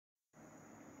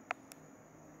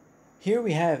Here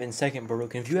we have in Second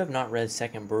Baruch, and if you have not read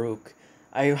Second Baruch,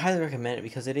 I highly recommend it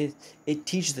because it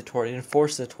teaches the Torah, it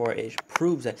enforces the Torah, it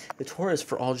proves that the Torah is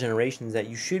for all generations, that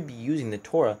you should be using the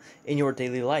Torah in your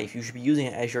daily life. You should be using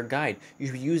it as your guide. You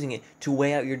should be using it to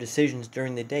weigh out your decisions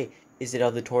during the day. Is it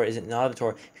of the Torah? Is it not of the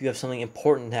Torah? If you have something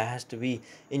important that has to be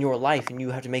in your life and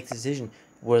you have to make the decision,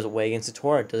 does it weigh against the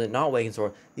Torah? Does it not weigh against the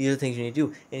Torah? These are the things you need to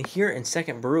do. And here in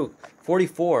Second Baruch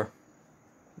 44,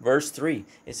 Verse 3,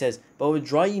 it says, "But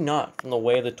withdraw ye not from the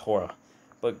way of the Torah,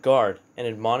 but guard and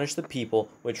admonish the people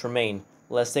which remain,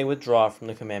 lest they withdraw from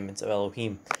the commandments of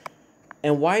Elohim."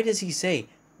 And why does he say,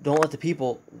 don't let the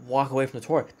people walk away from the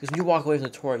Torah? Because when you walk away from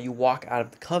the Torah, you walk out of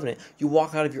the covenant. You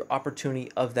walk out of your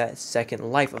opportunity of that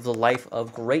second life, of the life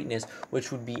of greatness,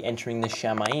 which would be entering the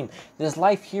Shamayim. This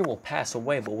life here will pass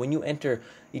away, but when you enter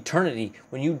eternity,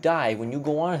 when you die, when you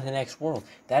go on to the next world,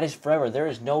 that is forever. There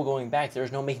is no going back. There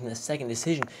is no making the second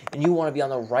decision. And you want to be on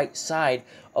the right side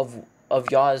of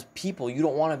Yah's people. You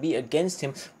don't want to be against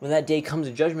him when that day comes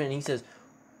of judgment and he says,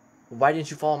 why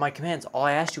didn't you follow my commands? All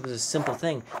I asked you was a simple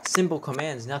thing. Simple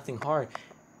commands, nothing hard.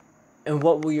 And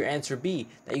what will your answer be?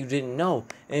 That you didn't know.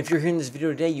 And if you're hearing this video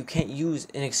today, you can't use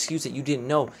an excuse that you didn't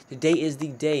know. Today is the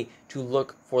day to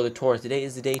look for the Torah. Today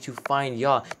is the day to find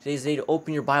Yah. Today is the day to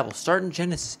open your Bible. Start in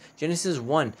Genesis. Genesis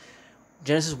 1.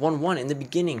 Genesis 1:1. In the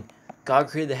beginning, God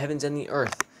created the heavens and the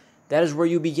earth. That is where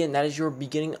you begin. That is your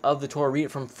beginning of the Torah. Read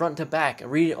it from front to back.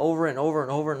 Read it over and over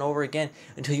and over and over again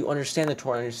until you understand the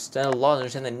Torah, understand the law,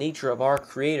 understand the nature of our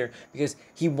Creator, because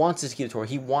He wants us to keep the Torah.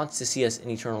 He wants to see us in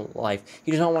eternal life.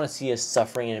 He does not want to see us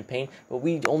suffering and in pain, but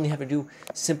we only have to do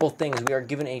simple things. We are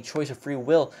given a choice of free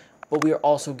will, but we are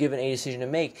also given a decision to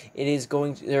make. There's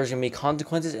going to be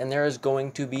consequences, and there is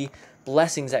going to be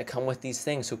blessings that come with these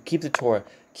things. So keep the Torah,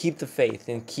 keep the faith,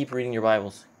 and keep reading your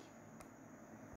Bibles.